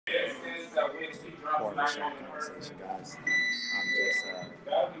Part of the show conversation, guys.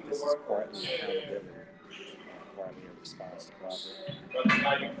 This is partly accountability and partly a response to Crawford. I'm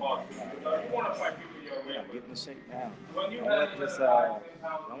getting in shape now.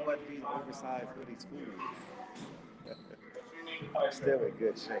 Don't let these oversized hoodies fool you. I'm still in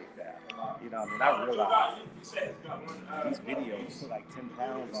good shape now. You know, I realize these videos put like 10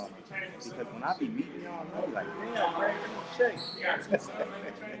 pounds on me because when I be meeting y'all, I be like, man, Frank, you're in shape.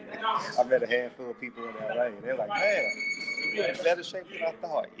 I met a handful of people in LA, and they're like, man, you're in better shape than I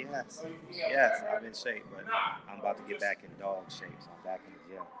thought. Yes, I'm in shape, but I'm about to get back in dog shape, so I'm back in the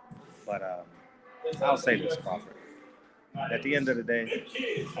gym. But I'll say this, Crawford. At the end of the day,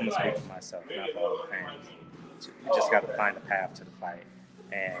 I'm gonna speak for myself, not for all the fans. You just got to find a path to the fight,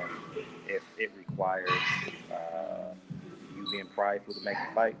 and if it requires you being prideful to make the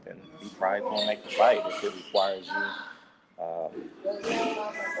fight, then be prideful and make the fight. If it requires you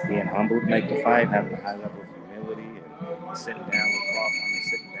being humble to make the fight, having a high level of humility, and sitting down with Crawford,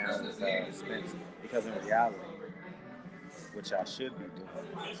 sitting down with Spence, because in reality, which I should be doing,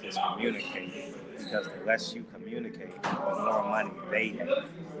 is communicating. Because the less you communicate, the more money they make.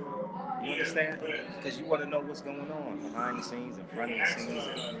 You understand? Because you want to know what's going on behind the scenes, in front of the scenes,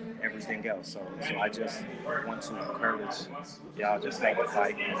 and everything else. So I just want to encourage y'all, just make the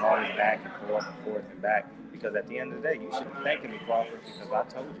fight. It's always back and forth and back. Because at the end of the day, you should be thanking me, Crawford, because I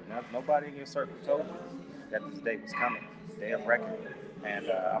told you. Nobody in your circle told you that this day was coming, day of reckoning.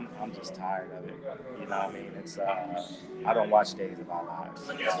 And I'm just tired of it. You know what I mean? It's I don't watch Days of Our Lives.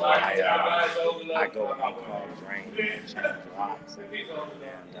 I go to Uncle Drain and change locks and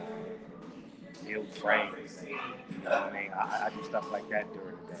build frames. And, you know what I mean? I do stuff like that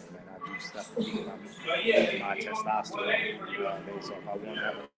during the day, man. I do stuff to feed my testosterone. You know what I mean? So if I want to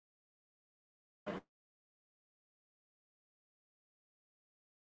have a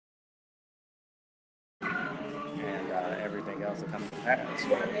and everything else that comes to pass.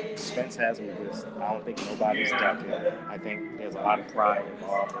 So Spence has me this. I don't think nobody's ducking. I think there's a lot of pride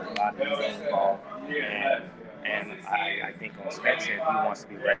involved. There's a lot of ego involved. And I think on Spence end, he wants to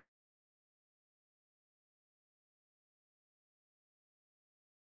be ready.